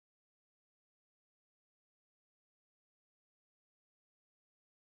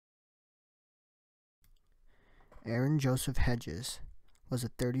Aaron Joseph Hedges was a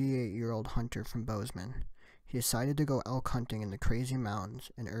 38-year-old hunter from Bozeman. He decided to go elk hunting in the Crazy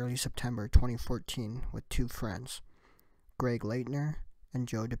Mountains in early September 2014 with two friends, Greg Leitner and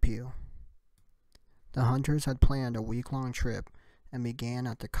Joe Depew. The hunters had planned a week-long trip and began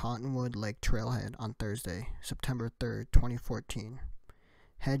at the Cottonwood Lake Trailhead on Thursday, September 3, 2014.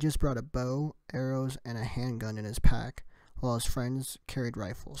 Hedges brought a bow, arrows, and a handgun in his pack, while his friends carried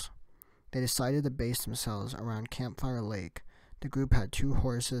rifles. They decided to base themselves around Campfire Lake. The group had 2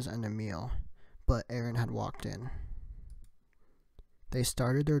 horses and a meal, but Aaron had walked in. They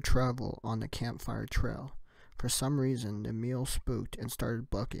started their travel on the Campfire Trail. For some reason, the mule spooked and started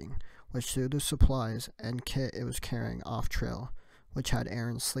bucking, which threw the supplies and kit it was carrying off trail, which had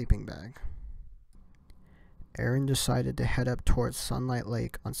Aaron's sleeping bag. Aaron decided to head up towards Sunlight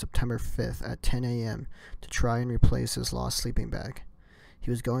Lake on September 5th at 10 a.m. to try and replace his lost sleeping bag. He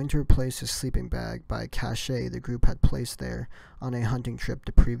was going to replace his sleeping bag by a cache the group had placed there on a hunting trip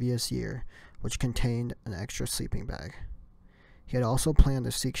the previous year, which contained an extra sleeping bag. He had also planned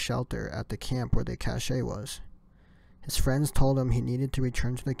to seek shelter at the camp where the cache was. His friends told him he needed to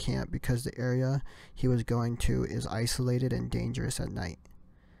return to the camp because the area he was going to is isolated and dangerous at night.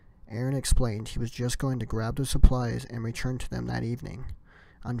 Aaron explained he was just going to grab the supplies and return to them that evening.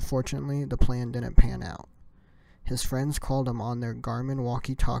 Unfortunately, the plan didn't pan out. His friends called him on their Garmin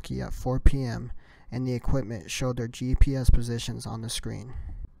walkie-talkie at 4 p.m. and the equipment showed their GPS positions on the screen.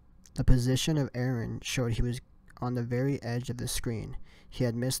 The position of Aaron showed he was on the very edge of the screen. He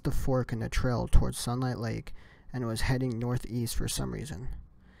had missed the fork in the trail towards Sunlight Lake and was heading northeast for some reason.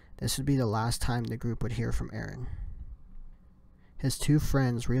 This would be the last time the group would hear from Aaron. His 2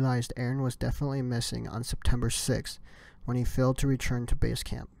 friends realized Aaron was definitely missing on September 6th when he failed to return to base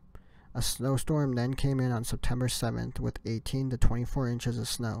camp. A snowstorm then came in on September 7th with 18 to 24 inches of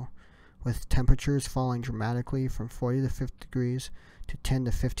snow, with temperatures falling dramatically from 40 to 50 degrees to 10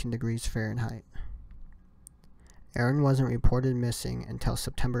 to 15 degrees Fahrenheit. Aaron wasn't reported missing until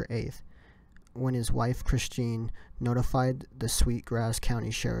September 8th, when his wife Christine notified the Sweetgrass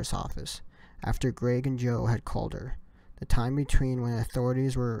County Sheriff's Office after Greg and Joe had called her. The time between when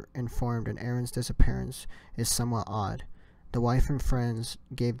authorities were informed and Aaron's disappearance is somewhat odd. The wife and friends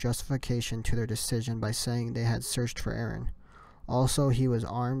gave justification to their decision by saying they had searched for Aaron. Also, he was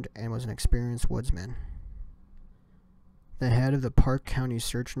armed and was an experienced woodsman. The head of the Park County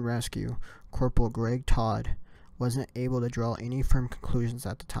Search and Rescue, Corporal Greg Todd, wasn't able to draw any firm conclusions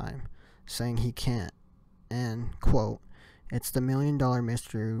at the time, saying he can't, and, quote, "It's the million-dollar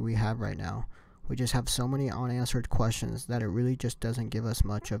mystery we have right now. We just have so many unanswered questions that it really just doesn't give us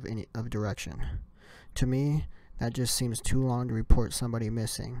much of direction. To me, that just seems too long to report somebody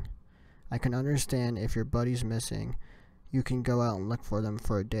missing. I can understand if your buddy's missing, you can go out and look for them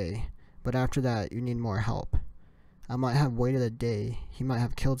for a day, but after that, you need more help. I might have waited a day, he might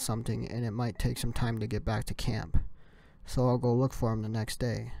have killed something, and it might take some time to get back to camp. So I'll go look for him the next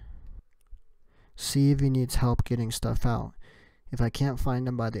day. See if he needs help getting stuff out. If I can't find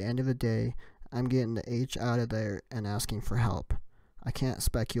him by the end of the day, I'm getting the H out of there and asking for help. I can't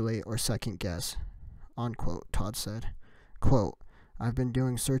speculate or second guess," unquote, Todd said. Quote, "I've been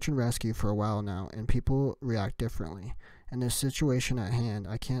doing search and rescue for a while now, and people react differently. In this situation at hand,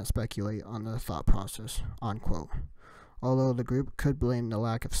 I can't speculate on the thought process," unquote. Although the group could blame the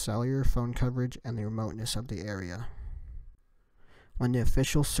lack of cellular phone coverage and the remoteness of the area. When the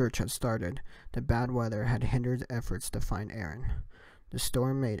official search had started, the bad weather had hindered efforts to find Aaron. The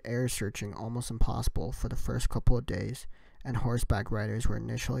storm made air searching almost impossible for the first couple of days, and horseback riders were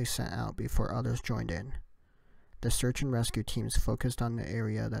initially sent out before others joined in. The search and rescue teams focused on the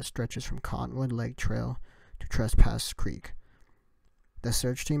area that stretches from Cottonwood Lake Trail to Trespass Creek. The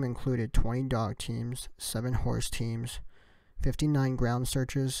search team included 20 dog teams, 7 horse teams, 59 ground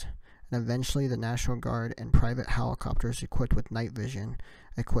searches, and eventually the National Guard and private helicopters equipped with night vision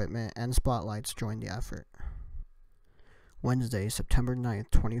equipment and spotlights joined the effort. Wednesday, September 9th,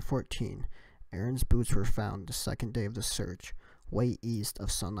 2014, Aaron's boots were found the second day of the search, way east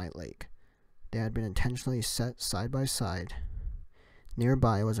of Sunlight Lake. They had been intentionally set side by side.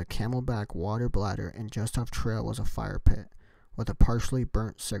 Nearby was a camelback water bladder, and just off trail was a fire pit with a partially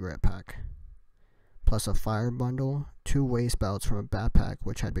burnt cigarette pack, plus a fire bundle. 2 waist belts from a backpack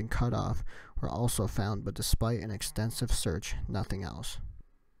which had been cut off were also found, but despite an extensive search, nothing else.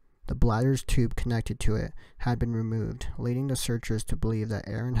 The bladder's tube connected to it had been removed, leading the searchers to believe that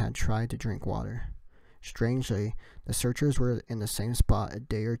Aaron had tried to drink water. Strangely, the searchers were in the same spot a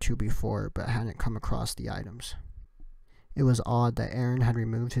day or 2 before but hadn't come across the items. It was odd that Aaron had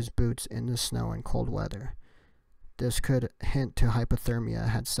removed his boots in the snow and cold weather. This could hint to hypothermia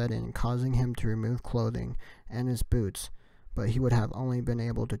had set in, causing him to remove clothing and his boots, but he would have only been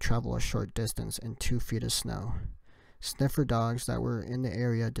able to travel a short distance in 2 feet of snow. Sniffer dogs that were in the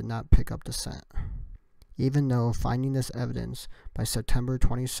area did not pick up the scent. Even though finding this evidence, by September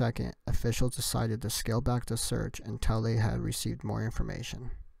 22nd, officials decided to scale back the search until they had received more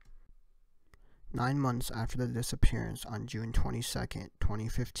information. 9 months after the disappearance, on June 22nd,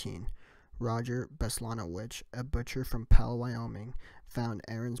 2015, Roger Beslanowicz, a butcher from Pell, Wyoming, found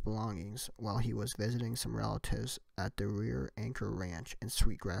Aaron's belongings while he was visiting some relatives at the Rear Anchor Ranch in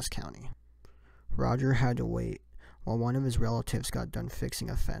Sweetgrass County. Roger had to wait while one of his relatives got done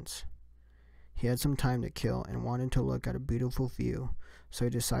fixing a fence. He had some time to kill and wanted to look at a beautiful view, so he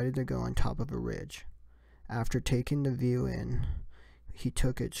decided to go on top of a ridge. After taking the view in, he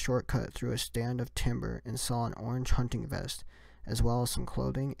took a shortcut through a stand of timber and saw an orange hunting vest, as well as some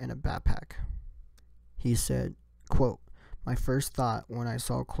clothing and a backpack. He said, quote, "My first thought when I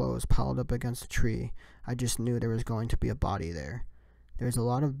saw clothes piled up against a tree, I just knew there was going to be a body there. There's a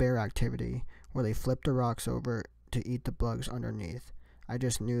lot of bear activity where they flip the rocks over to eat the bugs underneath. I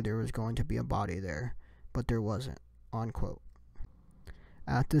just knew there was going to be a body there, but there wasn't." Unquote.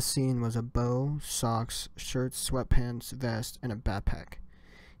 At the scene was a bow, socks, shirts, sweatpants, vest, and a backpack.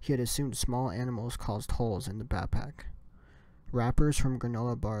 He had assumed small animals caused holes in the backpack. Wrappers from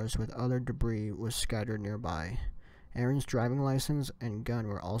granola bars with other debris was scattered nearby. Aaron's driving license and gun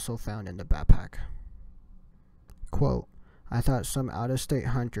were also found in the backpack. Quote, "I thought some out-of-state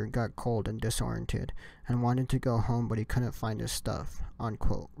hunter got cold and disoriented and wanted to go home, but he couldn't find his stuff,"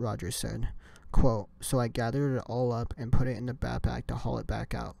 unquote, Roger said. Quote, "So I gathered it all up and put it in the backpack to haul it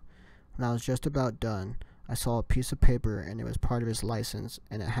back out. When I was just about done, I saw a piece of paper and it was part of his license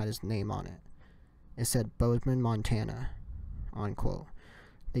and it had his name on it. It said Bozeman, Montana," unquote.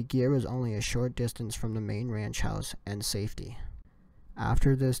 The gear was only a short distance from the main ranch house and safety.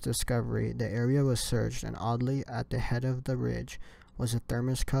 After this discovery, the area was searched, and oddly, at the head of the ridge was a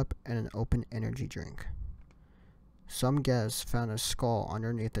thermos cup and an open energy drink. Some guests found a skull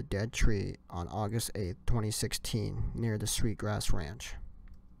underneath a dead tree on August 8, 2016, near the Sweetgrass Ranch.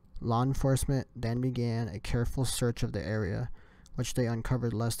 Law enforcement then began a careful search of the area, which they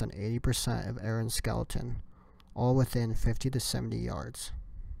uncovered less than 80% of Aaron's skeleton, all within 50 to 70 yards.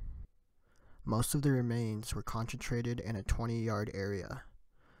 Most of the remains were concentrated in a 20-yard area.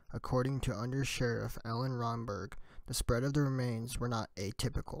 According to Under Sheriff Alan Romberg, the spread of the remains were not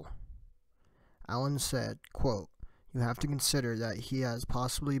atypical. Alan said, quote, "You have to consider that he has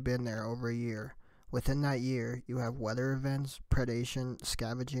possibly been there over a year. Within that year, you have weather events, predation,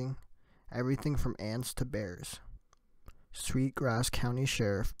 scavenging, everything from ants to bears." Sweetgrass County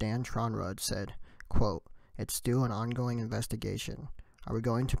Sheriff Dan Tronrud said, quote, "It's still an ongoing investigation. Are we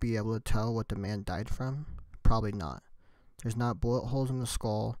going to be able to tell what the man died from? Probably not. There's not bullet holes in the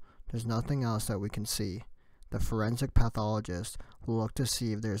skull. There's nothing else that we can see. The forensic pathologist will look to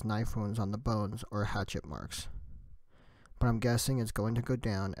see if there's knife wounds on the bones or hatchet marks. But I'm guessing it's going to go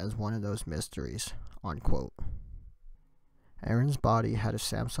down as one of those mysteries," unquote. Aaron's body had a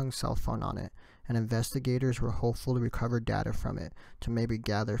Samsung cell phone on it, and investigators were hopeful to recover data from it to maybe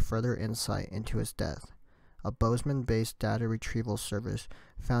gather further insight into his death. A Bozeman-based data retrieval service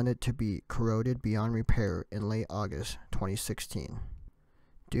found it to be corroded beyond repair in late August 2016,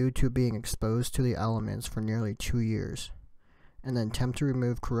 due to being exposed to the elements for nearly 2 years. In an attempt to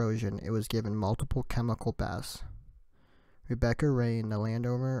remove corrosion, it was given multiple chemical baths. Rebecca Rain, the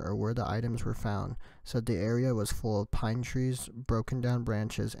landowner or where the items were found, said the area was full of pine trees, broken down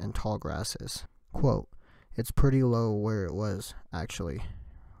branches, and tall grasses. Quote, "It's pretty low where it was, actually,"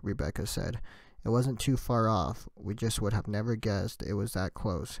 Rebecca said. "It wasn't too far off. We just would have never guessed it was that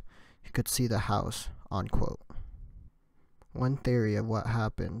close. You could see the house," unquote. One theory of what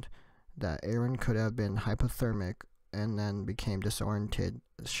happened, that Aaron could have been hypothermic and then became disoriented,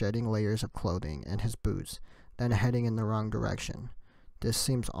 shedding layers of clothing and his boots, then heading in the wrong direction. This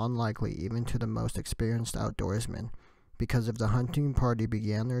seems unlikely even to the most experienced outdoorsmen, because if the hunting party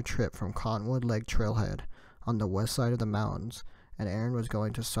began their trip from Cottonwood Lake Trailhead on the west side of the mountains, and Aaron was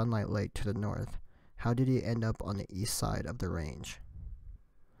going to Sunlight Lake to the north, how did he end up on the east side of the range?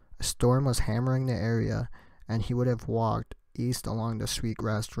 A storm was hammering the area, and he would have walked east along the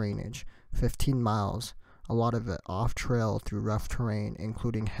Sweetgrass drainage, 15 miles, a lot of it off-trail through rough terrain,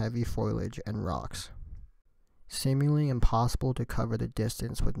 including heavy foliage and rocks. Seemingly impossible to cover the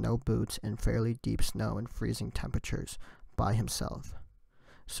distance with no boots in fairly deep snow and freezing temperatures by himself.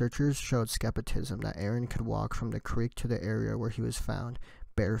 Searchers showed skepticism that Aaron could walk from the creek to the area where he was found,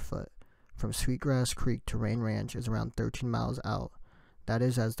 barefoot. From Sweetgrass Creek to Rain Ranch is around 13 miles out. That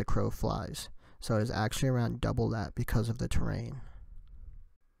is as the crow flies. so it is actually around double that because of the terrain.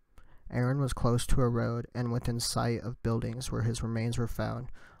 Aaron was close to a road and within sight of buildings where his remains were found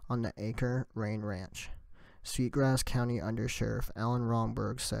on the Acre Rain Ranch. Sweetgrass County Undersheriff Alan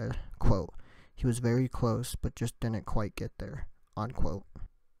Romberg said, quote, "He was very close but just didn't quite get there," unquote.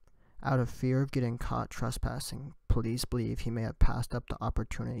 Out of fear of getting caught trespassing, police believe he may have passed up the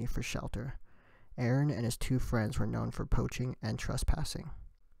opportunity for shelter. Aaron and his two friends were known for poaching and trespassing.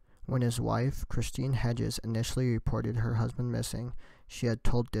 When his wife, Christine Hedges, initially reported her husband missing, she had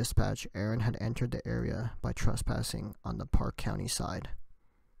told dispatch Aaron had entered the area by trespassing on the Park County side.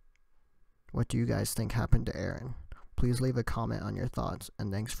 What do you guys think happened to Aaron? Please leave a comment on your thoughts,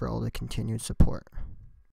 and thanks for all the continued support.